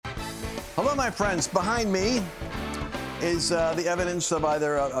Hello, my friends. Behind me is the evidence of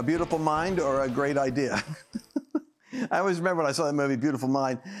either a beautiful mind or a great idea. I always remember when I saw that movie, Beautiful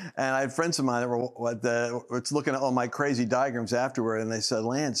Mind, and I had friends of mine that were looking at all my crazy diagrams afterward, and they said,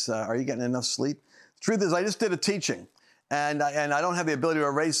 Lance, are you getting enough sleep? The truth is, I just did a teaching, and I don't have the ability to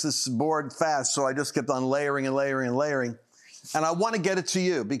erase this board fast, so I just kept on layering and layering and layering. And I want to get it to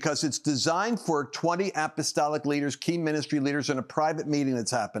you because it's designed for 20 apostolic leaders, key ministry leaders, in a private meeting that's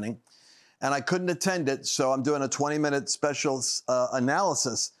happening. And I couldn't attend it, so I'm doing a 20-minute special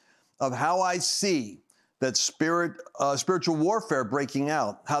analysis of how I see that spiritual warfare breaking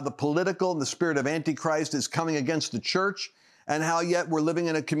out, how the political and the spirit of Antichrist is coming against the church, and how yet we're living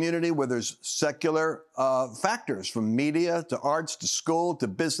in a community where there's secular factors, from media to arts to school to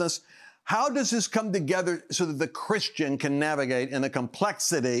business. How does this come together so that the Christian can navigate in the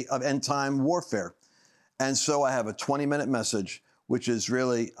complexity of end-time warfare? And so I have a 20-minute message, which is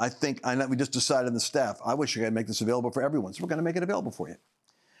really, I know we just decided in the staff, I wish I could make this available for everyone. So we're going to make it available for you.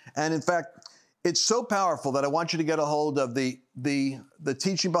 And in fact, it's so powerful that I want you to get a hold of the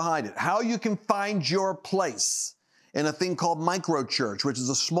teaching behind it. How you can find your place in a thing called microchurch, which is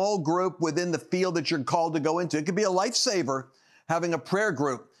a small group within the field that you're called to go into. It could be a lifesaver, having a prayer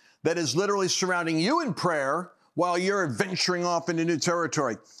group that is literally surrounding you in prayer while you're venturing off into new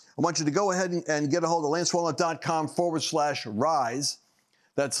territory. I want you to go ahead and get a hold of lancewalnut.com/rise.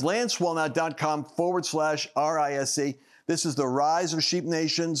 That's lancewalnut.com/RISE. This is the Rise of Sheep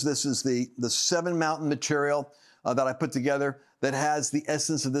Nations. This is the seven mountain material that I put together that has the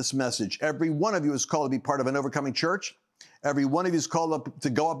essence of this message. Every one of you is called to be part of an overcoming church. Every one of you is called up to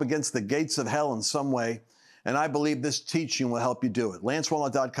go up against the gates of hell in some way. And I believe this teaching will help you do it.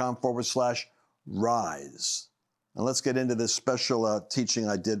 lancewalnut.com/rise. Now let's get into this special teaching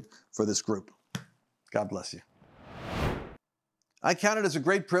I did for this group. God bless you. I count it as a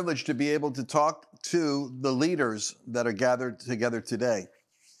great privilege to be able to talk to the leaders that are gathered together today.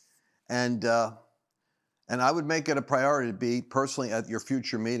 And I would make it a priority to be personally at your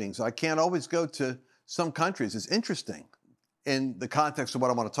future meetings. I can't always go to some countries. It's interesting in the context of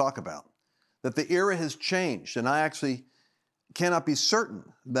what I want to talk about, that the era has changed, and I actually cannot be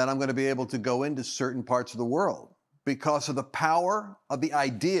certain that I'm going to be able to go into certain parts of the world because of the power of the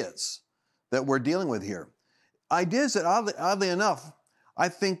ideas that we're dealing with here. Ideas that, oddly enough, I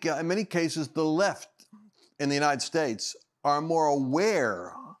think in many cases the left in the United States are more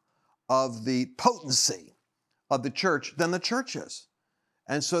aware of the potency of the church than the church is.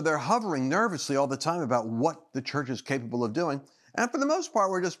 And so they're hovering nervously all the time about what the church is capable of doing. And for the most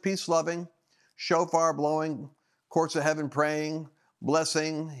part, we're just peace-loving, shofar blowing, courts of heaven praying,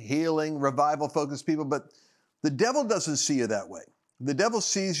 blessing, healing, revival-focused people. But the devil doesn't see you that way. The devil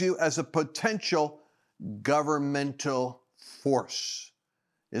sees you as a potential governmental force.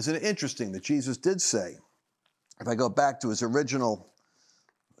 Isn't it interesting that Jesus did say, if I go back to his original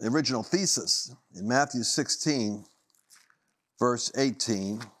thesis in Matthew 16, verse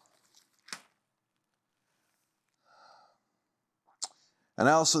 18, and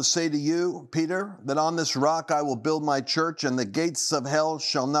I also say to you, Peter, that on this rock I will build my church, and the gates of hell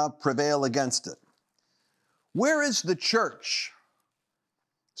shall not prevail against it. Where is the church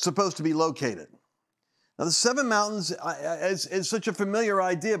supposed to be located? Now, the seven mountains is such a familiar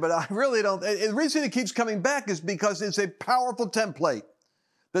idea, but I really don't. The reason it keeps coming back is because it's a powerful template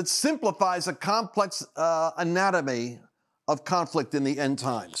that simplifies a complex anatomy of conflict in the end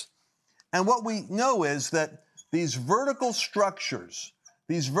times. And what we know is that these vertical structures,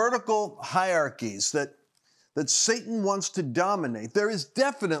 these vertical hierarchies that Satan wants to dominate, there is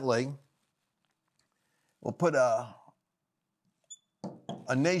definitely, we'll put a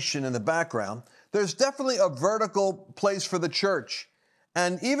nation in the background, there's definitely a vertical place for the church.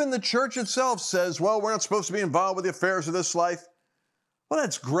 And even the church itself says, well, we're not supposed to be involved with the affairs of this life. Well,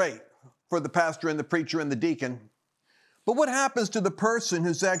 that's great for the pastor and the preacher and the deacon. But what happens to the person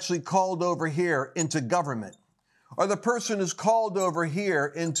who's actually called over here into government? Or the person who's called over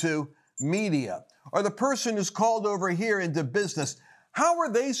here into media? Or the person who's called over here into business? How are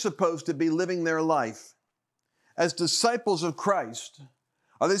they supposed to be living their life as disciples of Christ?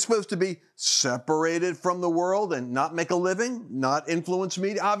 Are they supposed to be separated from the world and not make a living, not influence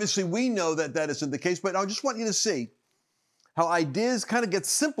media? Obviously, we know that that isn't the case, but I just want you to see how ideas kind of get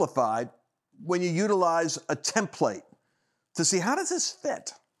simplified when you utilize a template to see how does this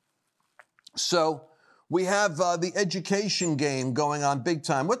fit. So we have the education game going on big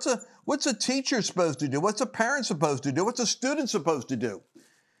time. What's a teacher supposed to do? What's a parent supposed to do? What's a student supposed to do?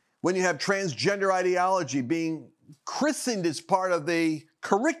 When you have transgender ideology being christened as part of the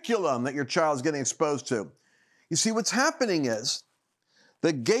curriculum that your child's getting exposed to. You see, what's happening is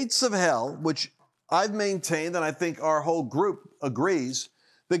The gates of hell, which I've maintained, and I think our whole group agrees,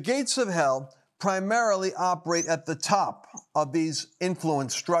 the gates of hell primarily operate at the top of these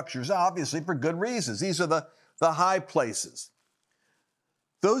influence structures, obviously for good reasons. These are the high places.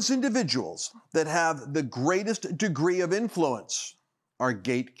 Those individuals that have the greatest degree of influence are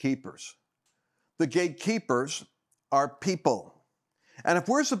gatekeepers. The gatekeepers are people. And if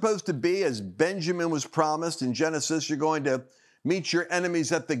we're supposed to be, as Benjamin was promised in Genesis, you're going to meet your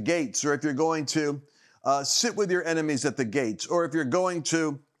enemies at the gates, or if you're going to sit with your enemies at the gates, or if you're going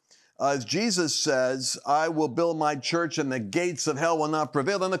to, as Jesus says, I will build my church and the gates of hell will not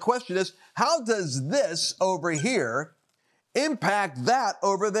prevail. And the question is, how does this over here impact that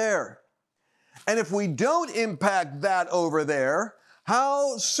over there? And if we don't impact that over there,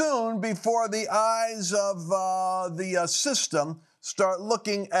 how soon before the eyes of the system start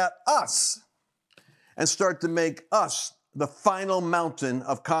looking at us and start to make us the final mountain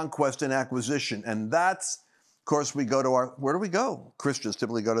of conquest and acquisition? And that's, of course, we go to where do we go? Christians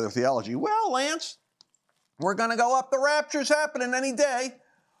typically go to their theology. Well, Lance, we're going to go up. The rapture's happening any day.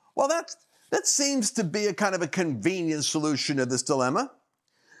 Well, that seems to be a kind of a convenient solution to this dilemma.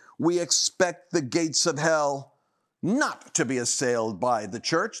 We expect the gates of hell not to be assailed by the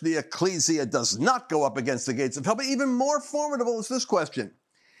church. The ecclesia does not go up against the gates of hell. But even more formidable is this question.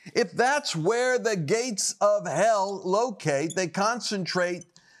 If that's where the gates of hell locate, they concentrate,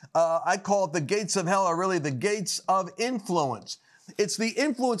 I call it the gates of hell are really the gates of influence. It's the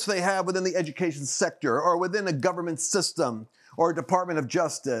influence they have within the education sector or within a government system or a Department of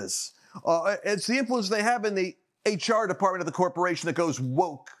Justice. It's the influence they have in the HR department of the corporation that goes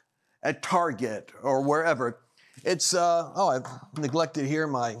woke at Target or wherever. It's, I've neglected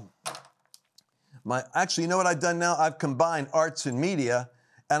here actually, you know what I've done now? I've combined arts and media,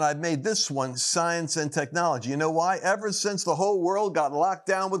 and I've made this one science and technology. You know why? Ever since the whole world got locked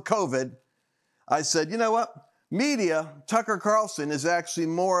down with COVID, I said, you know what? Media, Tucker Carlson is actually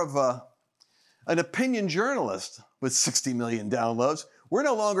more of an opinion journalist with 60 million downloads. We're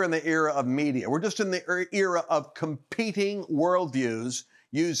no longer in the era of media. We're just in the era of competing worldviews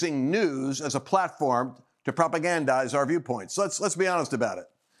using news as a platform to propagandize our viewpoints. So let's be honest about it.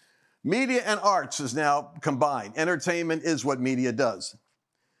 Media and arts is now combined. Entertainment is what media does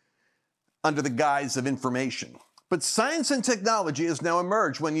under the guise of information. But science and technology has now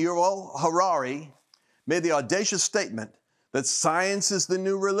emerged when Yuval Harari made the audacious statement that science is the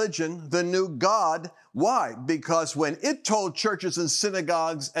new religion, the new God. Why? Because when it told churches and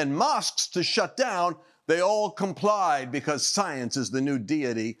synagogues and mosques to shut down, they all complied because science is the new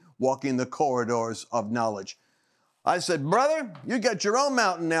deity walking the corridors of knowledge. I said, brother, you get your own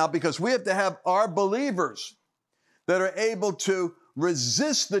mountain now because we have to have our believers that are able to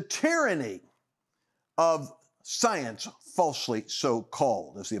resist the tyranny of science, falsely so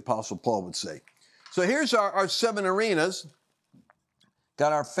called, as the Apostle Paul would say. So here's our 7 arenas.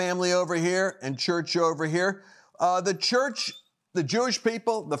 Got our family over here and church over here. The church, the Jewish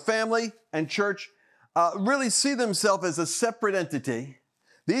people, the family and church really see themselves as a separate entity.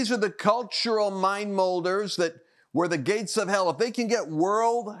 These are the cultural mind molders that were the gates of hell. If they can get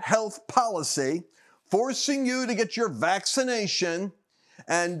World Health Policy forcing you to get your vaccination,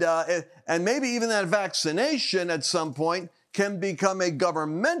 and maybe even that vaccination at some point can become a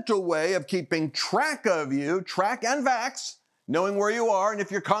governmental way of keeping track of you, track and vax, knowing where you are, and if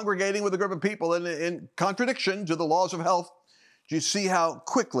you're congregating with a group of people in contradiction to the laws of health, do you see how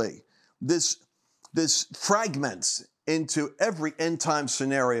quickly this fragments into every end-time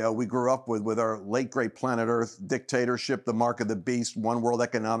scenario we grew up with our late great planet Earth, dictatorship, the mark of the beast, one world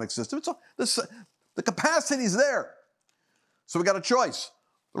economic system. The capacity's there. So we got a choice.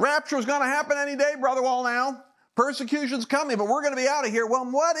 The rapture is going to happen any day, brother. Well, now, persecution's coming, but we're going to be out of here. Well,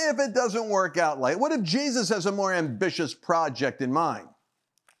 what if it doesn't work out like? What if Jesus has a more ambitious project in mind?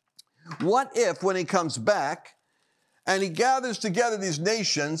 What if when he comes back and he gathers together these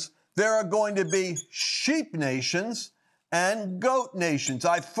nations, there are going to be sheep nations and goat nations?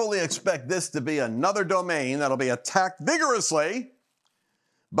 I fully expect this to be another domain that'll be attacked vigorously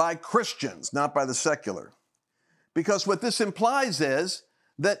by Christians, not by the secular. Because what this implies is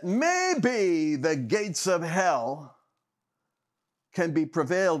that maybe the gates of hell can be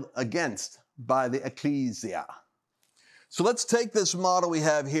prevailed against by the ecclesia. So let's take this model we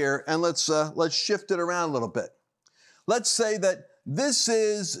have here and let's shift it around a little bit. Let's say that this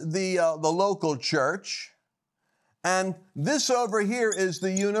is the local church, and this over here is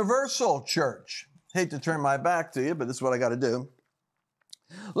the universal church. Hate to turn my back to you, but this is what I got to do.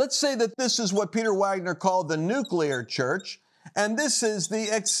 Let's say that this is what Peter Wagner called the nuclear church, and this is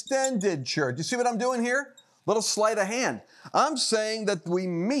the extended church. You see what I'm doing here? Little sleight of hand. I'm saying that we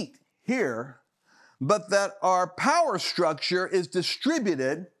meet here, but that our power structure is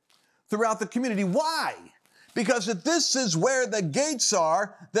distributed throughout the community. Why? Because if this is where the gates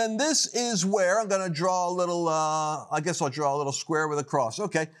are, then this is where, I'm going to draw a little, I guess I'll draw a little square with a cross.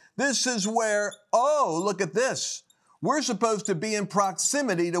 Okay, this is where, oh, look at this. We're supposed to be in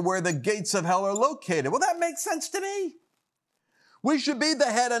proximity to where the gates of hell are located. Well, that makes sense to me. We should be the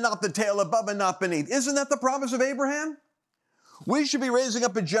head and not the tail, above and not beneath. Isn't that the promise of Abraham? We should be raising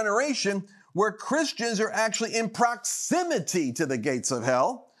up a generation where Christians are actually in proximity to the gates of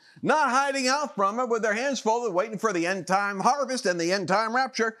hell, not hiding out from it with their hands folded, waiting for the end time harvest and the end time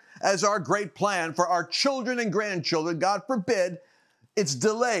rapture as our great plan for our children and grandchildren. God forbid it's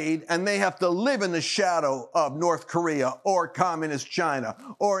delayed and they have to live in the shadow of North Korea or communist China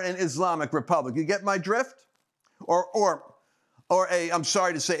or an Islamic Republic. You get my drift? Or I'm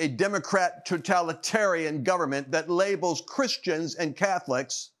sorry to say, a Democrat totalitarian government that labels Christians and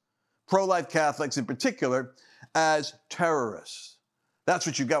Catholics, pro-life Catholics in particular, as terrorists. That's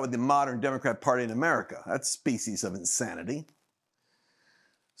what you got with the modern Democrat Party in America. That's a species of insanity.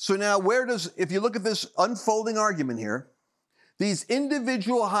 So now if you look at this unfolding argument here, these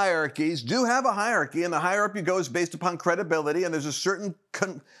individual hierarchies do have a hierarchy, and the hierarchy goes based upon credibility, and there's a certain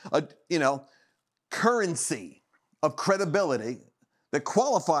currency of credibility that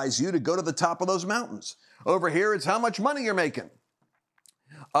qualifies you to go to the top of those mountains. Over here, it's how much money you're making.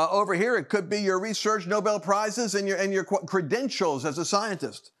 Over here, it could be your research Nobel Prizes and your credentials as a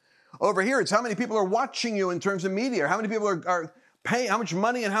scientist. Over here, it's how many people are watching you in terms of media, or how many people are paying, how much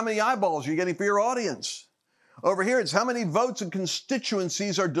money and how many eyeballs you're getting for your audience. Over here, it's how many votes and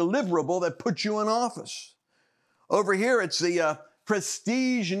constituencies are deliverable that put you in office. Over here, it's the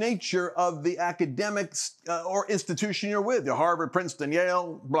prestige nature of the academic or institution you're with, your Harvard, Princeton,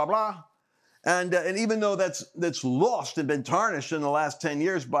 Yale, blah, blah. And even though that's lost and been tarnished in the last 10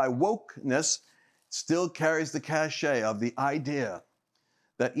 years by wokeness, still carries the cachet of the idea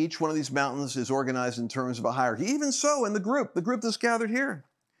that each one of these mountains is organized in terms of a hierarchy. Even so, in the group that's gathered here.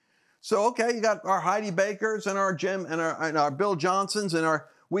 So, okay, you got our Heidi Bakers and our Jim and our Bill Johnsons and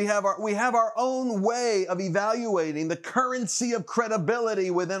we have our own way of evaluating the currency of credibility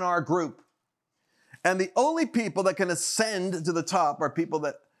within our group. And the only people that can ascend to the top are people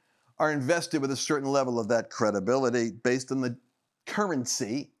that are invested with a certain level of that credibility based on the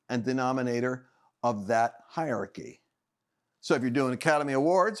currency and denominator of that hierarchy. So if you're doing Academy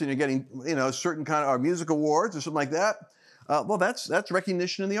Awards and you're getting, a certain kind of music awards or something like that, well, that's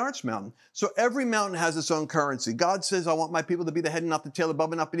recognition in the arts mountain. So every mountain has its own currency. God says, I want my people to be the head and not the tail,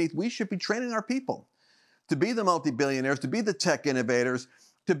 above and not beneath. We should be training our people to be the multi-billionaires, to be the tech innovators,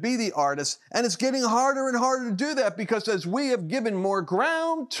 to be the artists. And it's getting harder and harder to do that because as we have given more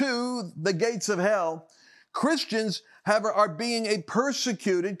ground to the gates of hell, Christians are being a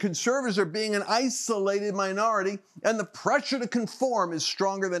persecuted, conservatives are being an isolated minority, and the pressure to conform is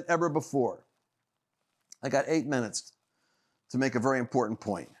stronger than ever before. I got 8 minutes to make a very important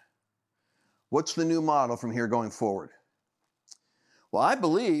point. What's the new model from here going forward? Well, I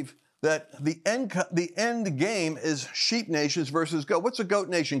believe that the end game is sheep nations versus goat. What's a goat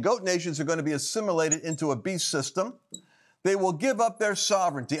nation? Goat nations are going to be assimilated into a beast system. They will give up their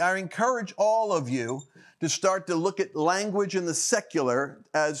sovereignty. I encourage all of you to start to look at language in the secular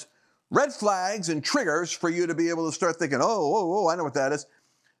as red flags and triggers for you to be able to start thinking, oh, I know what that is.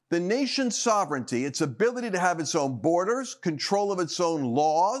 The nation's sovereignty, its ability to have its own borders, control of its own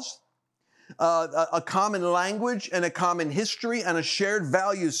laws, a common language and a common history and a shared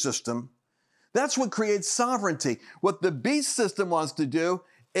value system. That's what creates sovereignty. What the beast system wants to do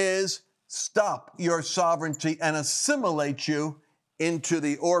is stop your sovereignty and assimilate you into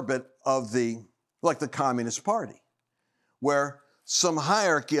the orbit of like the Communist Party, where some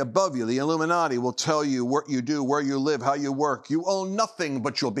hierarchy above you, the Illuminati, will tell you what you do, where you live, how you work. You own nothing,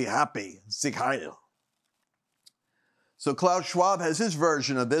 but you'll be happy. Sieg Heil. So Klaus Schwab has his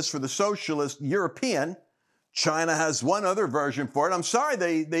version of this for the socialist European. China has one other version for it. I'm sorry,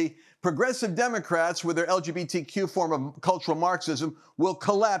 the progressive Democrats with their LGBTQ form of cultural Marxism will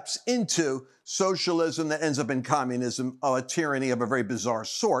collapse into socialism that ends up in communism, a tyranny of a very bizarre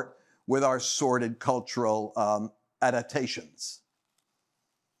sort with our sordid cultural adaptations.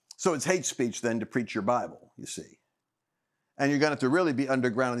 So it's hate speech then to preach your Bible, you see. And you're going to have to really be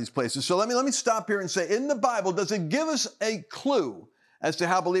underground in these places. So let me stop here and say, in the Bible, does it give us a clue as to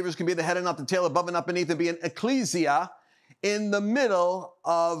how believers can be the head and not the tail, above and not beneath, and be an ecclesia in the middle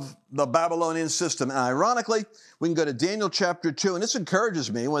of the Babylonian system? And ironically, we can go to Daniel chapter 2, and this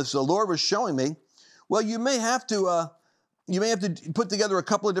encourages me, as the Lord was showing me, well, you may have to put together a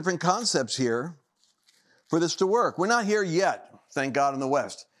couple of different concepts here for this to work. We're not here yet, thank God, in the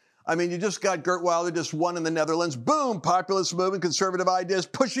West. I mean, you just got Gert Wilder just won in the Netherlands. Boom, populist movement, conservative ideas,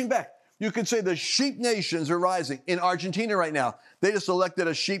 pushing back. You could say the sheep nations are rising. In Argentina right now, they just elected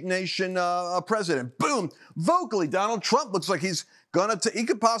a sheep nation president. Boom, vocally, Donald Trump looks like he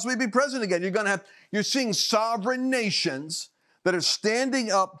could possibly be president again. You're seeing sovereign nations that are standing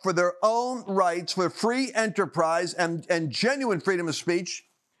up for their own rights, for free enterprise and genuine freedom of speech.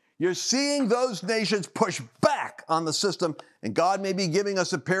 You're seeing those nations push back on the system, and God may be giving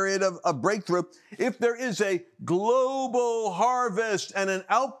us a period of breakthrough. If there is a global harvest and an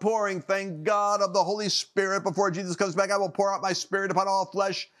outpouring, thank God, of the Holy Spirit before Jesus comes back, I will pour out my Spirit upon all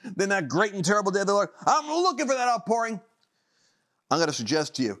flesh. Then that great and terrible day of the Lord, I'm looking for that outpouring. I'm going to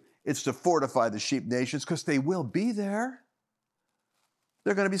suggest to you, it's to fortify the sheep nations because they will be there.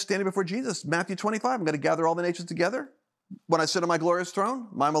 They're going to be standing before Jesus. Matthew 25, I'm going to gather all the nations together when I sit on my glorious throne,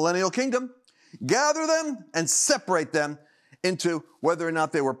 my millennial kingdom, gather them and separate them into whether or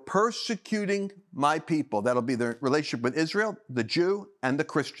not they were persecuting my people. That'll be their relationship with Israel, the Jew, and the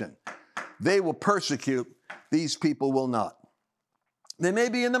Christian. They will persecute. These people will not. They may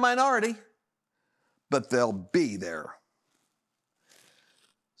be in the minority, but they'll be there.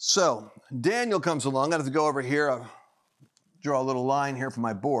 So Daniel comes along. I have to go over here, draw a little line here for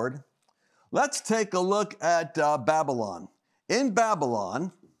my board. Let's take a look at Babylon. In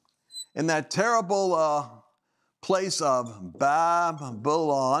Babylon, in that terrible place of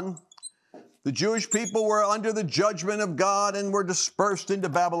Babylon, the Jewish people were under the judgment of God and were dispersed into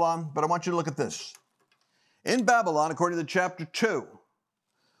Babylon. But I want you to look at this. In Babylon, according to chapter 2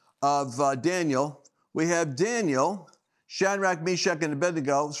 of Daniel, we have Daniel, Shadrach, Meshach, and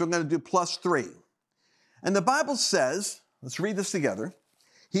Abednego. So we're going to do +3. And the Bible says, let's read this together.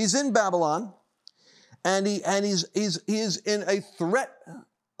 He's in Babylon, and he is in a threat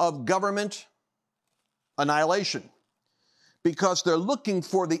of government annihilation because they're looking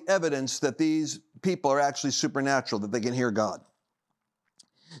for the evidence that these people are actually supernatural, that they can hear God.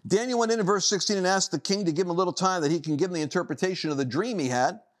 Daniel went in verse 16 and asked the king to give him a little time that he can give him the interpretation of the dream he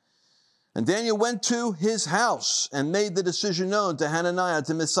had. And Daniel went to his house and made the decision known to Hananiah,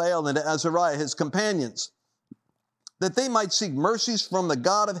 to Mishael, and to Azariah, his companions, that they might seek mercies from the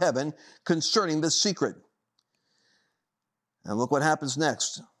God of heaven concerning this secret. And look what happens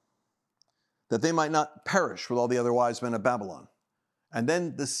next. That they might not perish with all the other wise men of Babylon. And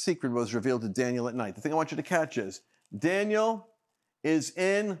then the secret was revealed to Daniel at night. The thing I want you to catch is, Daniel is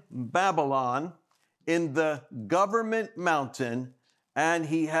in Babylon, in the government mountain, and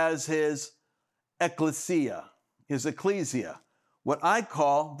he has his ecclesia, what I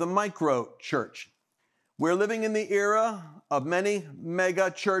call the micro church. We're living in the era of many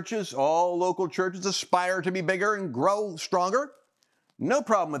mega churches. All local churches aspire to be bigger and grow stronger. No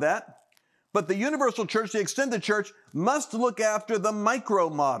problem with that. But the universal church, the extended church, must look after the micro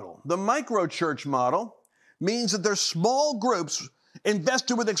model. The micro church model means that there's small groups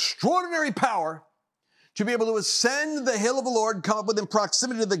invested with extraordinary power to be able to ascend the hill of the Lord, come up within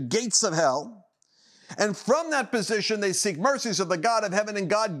proximity to the gates of hell. And from that position, they seek mercies of the God of heaven, and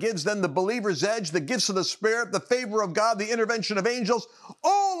God gives them the believer's edge, the gifts of the Spirit, the favor of God, the intervention of angels,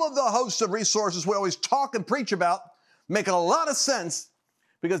 all of the hosts of resources we always talk and preach about, making a lot of sense,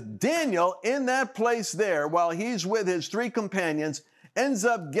 because Daniel, in that place there, while he's with his 3 companions, ends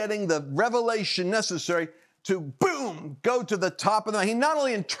up getting the revelation necessary to, boom, go to the top of the mountain. He not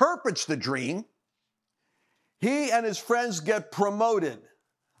only interprets the dream, he and his friends get promoted.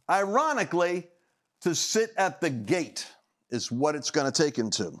 Ironically, to sit at the gate is what it's going to take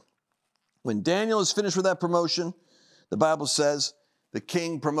him to. When Daniel is finished with that promotion, the Bible says the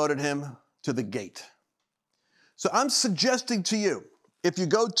king promoted him to the gate. So I'm suggesting to you, if you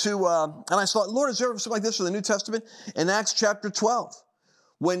go to, and I thought, Lord, is there something like this in the New Testament? In Acts chapter 12,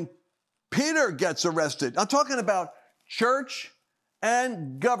 when Peter gets arrested, I'm talking about church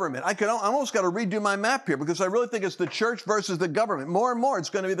and government. I almost got to redo my map here because I really think it's the church versus the government. More and more, it's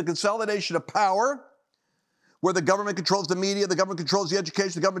going to be the consolidation of power, where the government controls the media, the government controls the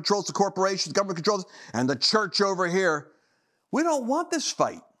education, the government controls the corporations, the government controls, and the church over here. We don't want this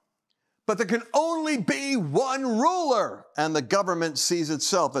fight. But there can only be one ruler, and the government sees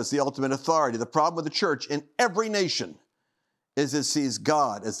itself as the ultimate authority. The problem with the church in every nation is it sees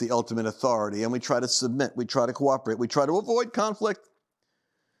God as the ultimate authority, and we try to submit, we try to cooperate, we try to avoid conflict.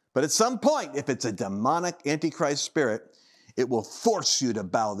 But at some point, if it's a demonic antichrist spirit, it will force you to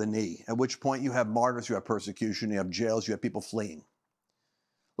bow the knee, at which point you have martyrs, you have persecution, you have jails, you have people fleeing.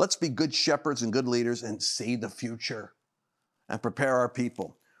 Let's be good shepherds and good leaders and see the future and prepare our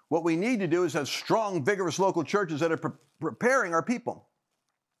people. What we need to do is have strong, vigorous local churches that are preparing our people.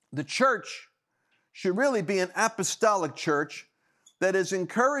 The church should really be an apostolic church that is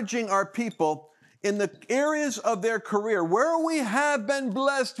encouraging our people in the areas of their career where we have been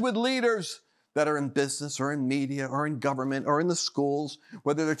blessed with leaders that are in business or in media or in government or in the schools,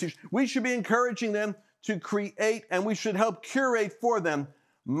 whether they're teachers. We should be encouraging them to create, and we should help curate for them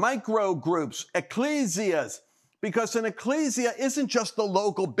micro groups, ecclesias, because an ecclesia isn't just the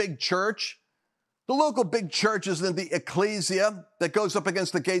local big church. The local big church isn't the ecclesia that goes up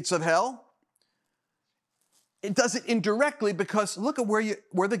against the gates of hell. It does it indirectly because look at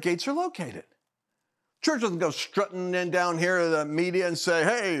where the gates are located. Church doesn't go strutting in down here to the media and say,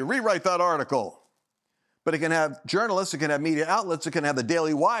 hey, rewrite that article. But it can have journalists, it can have media outlets, it can have the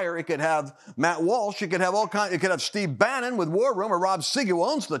Daily Wire, it could have Matt Walsh, it could have it could have Steve Bannon with War Room or Rob Siggy who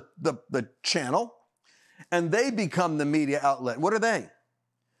owns the channel. And they become the media outlet. What are they?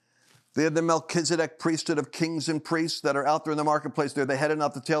 They have the Melchizedek priesthood of kings and priests that are out there in the marketplace. They're the head and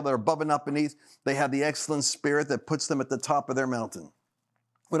not the tail. They're above and not beneath. They have the excellent spirit that puts them at the top of their mountain.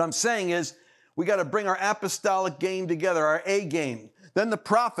 What I'm saying is we got to bring our apostolic game together, our A game. Then the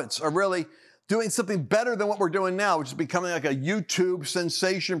prophets are really doing something better than what we're doing now, which is becoming like a YouTube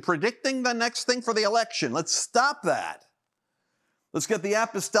sensation, predicting the next thing for the election. Let's stop that. Let's get the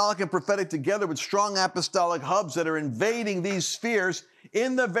apostolic and prophetic together with strong apostolic hubs that are invading these spheres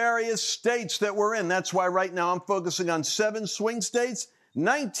in the various states that we're in. That's why right now I'm focusing on 7 swing states,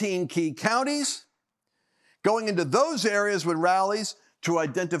 19 key counties, going into those areas with rallies to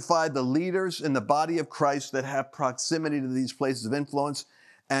identify the leaders in the body of Christ that have proximity to these places of influence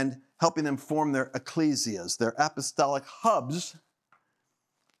and helping them form their ecclesias. Their apostolic hubs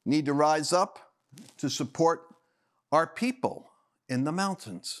need to rise up to support our people in the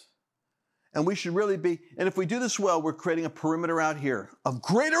mountains. And we should really be, and if we do this well, we're creating a perimeter out here of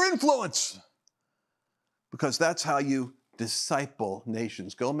greater influence, because that's how you disciple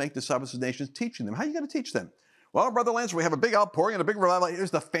nations. Go make disciples of nations, teaching them. How are you going to teach them? Well, Brother Lance, we have a big outpouring and a big revival.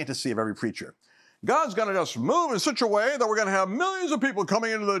 Here's the fantasy of every preacher. God's going to just move in such a way that we're going to have millions of people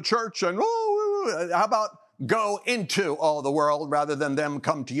coming into the church and, how about go into all the world rather than them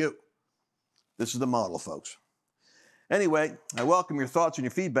come to you? This is the model, folks. Anyway, I welcome your thoughts and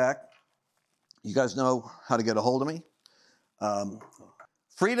your feedback. You guys know how to get a hold of me.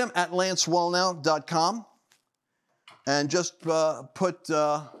 freedom@lancewallnow.com. And just put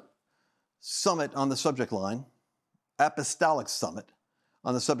summit on the subject line, apostolic summit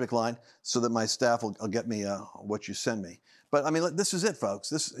on the subject line, so that my staff will get me what you send me. But I mean, this is it,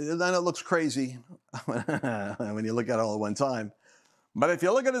 folks. I know it looks crazy when you look at it all at one time. But if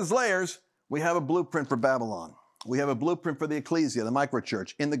you look at its layers, we have a blueprint for Babylon. We have a blueprint for the ecclesia, the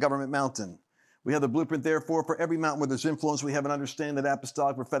microchurch, in the government mountain. We have the blueprint, therefore, for every mountain where there's influence. We have an understanding that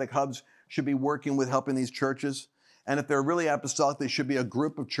apostolic prophetic hubs should be working with helping these churches. And if they're really apostolic, they should be a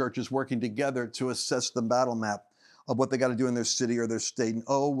group of churches working together to assess the battle map of what they got to do in their city or their state. And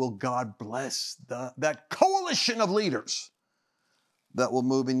oh, will God bless that coalition of leaders that will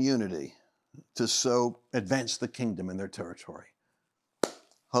move in unity to so advance the kingdom in their territory.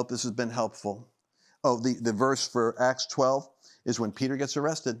 Hope this has been helpful. Oh, the verse for Acts 12 is when Peter gets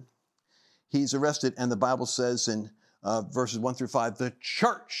arrested. He's arrested, and the Bible says in verses 1 through 5, the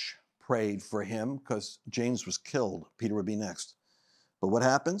church prayed for him because James was killed. Peter would be next. But what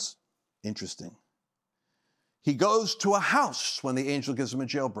happens? Interesting. He goes to a house when the angel gives him a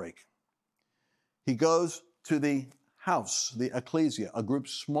jailbreak. He goes to the house, the ecclesia, a group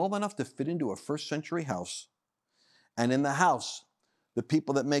small enough to fit into a first century house. And in the house, the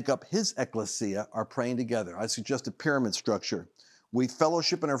people that make up his ecclesia are praying together. I suggest a pyramid structure. We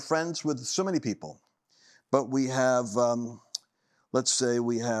fellowship and are friends with so many people, but we have, let's say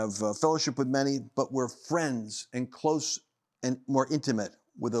we have fellowship with many, but we're friends and close and more intimate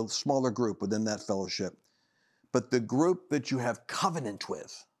with a smaller group within that fellowship. But the group that you have covenant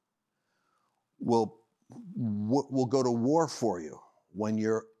with will go to war for you when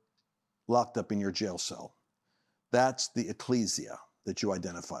you're locked up in your jail cell. That's the ecclesia that you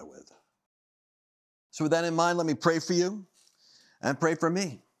identify with. So with that in mind, let me pray for you and pray for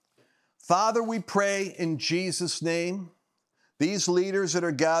me. Father, we pray in Jesus' name, these leaders that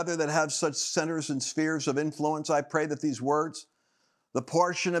are gathered that have such centers and spheres of influence, I pray that these words, the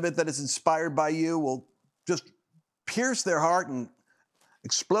portion of it that is inspired by you, will just pierce their heart and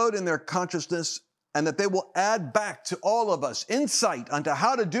explode in their consciousness, and that they will add back to all of us insight onto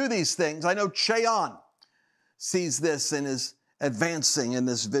how to do these things. I know Cheon sees this and is advancing in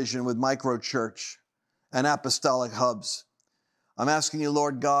this vision with microchurch and apostolic hubs. I'm asking you,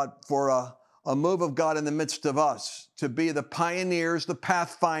 Lord God, for a move of God in the midst of us to be the pioneers, the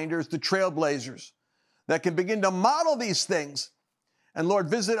pathfinders, the trailblazers that can begin to model these things And Lord,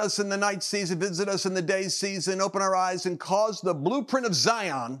 visit us in the night season, visit us in the day season, open our eyes and cause the blueprint of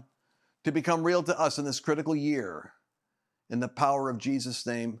Zion to become real to us in this critical year. In the power of Jesus'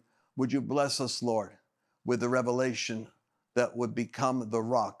 name, would you bless us, Lord, with the revelation that would become the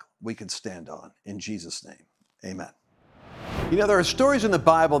rock we could stand on. In Jesus' name, amen. You know, there are stories in the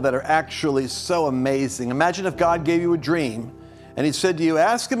Bible that are actually so amazing. Imagine if God gave you a dream and he said to you,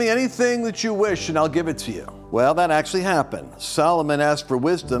 ask me anything that you wish and I'll give it to you. Well, that actually happened. Solomon asked for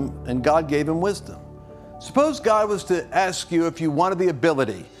wisdom and God gave him wisdom. Suppose God was to ask you if you wanted the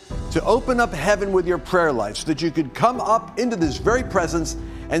ability to open up heaven with your prayer life so that you could come up into this very presence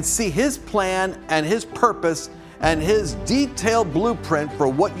and see his plan and his purpose and his detailed blueprint for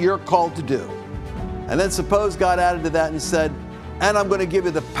what you're called to do. And then suppose God added to that and said, and I'm going to give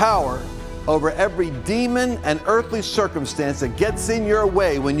you the power over every demon and earthly circumstance that gets in your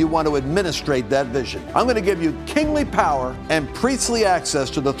way when you want to administrate that vision. I'm going to give you kingly power and priestly access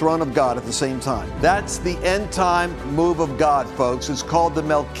to the throne of God at the same time. That's the end time move of God, folks. It's called the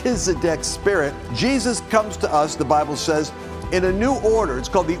Melchizedek spirit. Jesus comes to us, the Bible says, in a new order. It's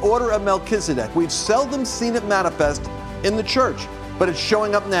called the order of Melchizedek. We've seldom seen it manifest in the church, but it's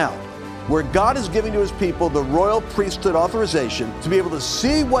showing up now, where God is giving to his people the royal priesthood authorization to be able to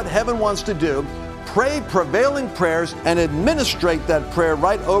see what heaven wants to do, pray prevailing prayers, and administrate that prayer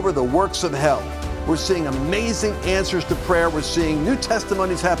right over the works of hell. We're seeing amazing answers to prayer. We're seeing new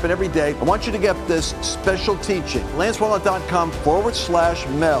testimonies happen every day. I want you to get this special teaching.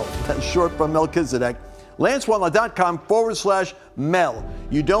 LanceWallnau.com/Mel. That's short for Melchizedek. LanceWallnau.com/Mel.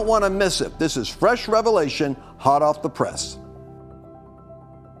 You don't want to miss it. This is fresh revelation, hot off the press.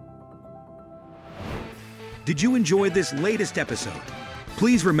 Did you enjoy this latest episode?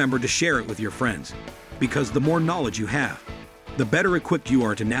 Please remember to share it with your friends, because the more knowledge you have, the better equipped you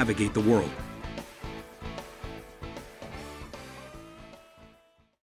are to navigate the world